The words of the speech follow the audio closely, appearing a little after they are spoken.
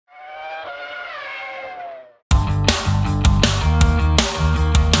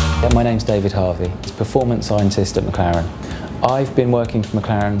My name's David Harvey, performance scientist at McLaren. I've been working for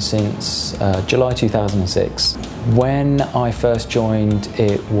McLaren since July 2006. When I first joined,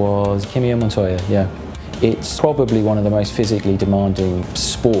 it was Kimi Montoya, yeah. It's probably one of the most physically demanding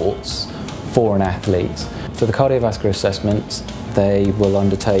sports for an athlete. For the cardiovascular assessment, they will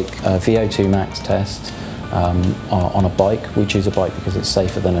undertake a VO2 max test on a bike. We choose a bike because it's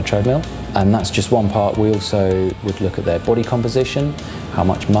safer than a treadmill, and that's just one part. We also would look at their body composition, how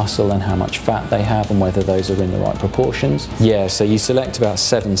much muscle and how much fat they have, and whether those are in the right proportions. Yeah, so you select about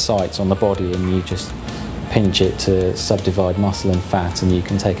 7 sites on the body and you just pinch it to subdivide muscle and fat, and you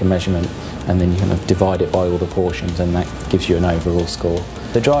can take a measurement and then you kind of divide it by all the portions, and that gives you an overall score.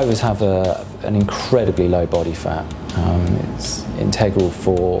 The drivers have an incredibly low body fat. It's integral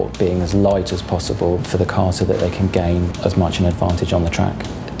for being as light as possible for the car so that they can gain as much an advantage on the track.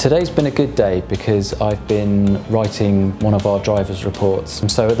 Today's been a good day because I've been writing one of our drivers' reports.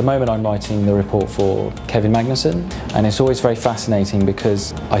 So at the moment I'm writing the report for Kevin Magnussen, and it's always very fascinating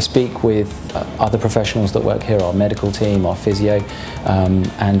because I speak with other professionals that work here, our medical team, our physio,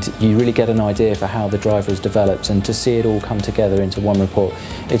 and you really get an idea for how the driver has developed, and to see it all come together into one report,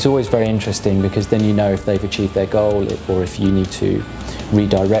 it's always very interesting because then you know if they've achieved their goal or if you need to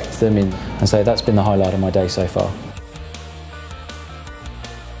redirect them. And so that's been the highlight of my day so far.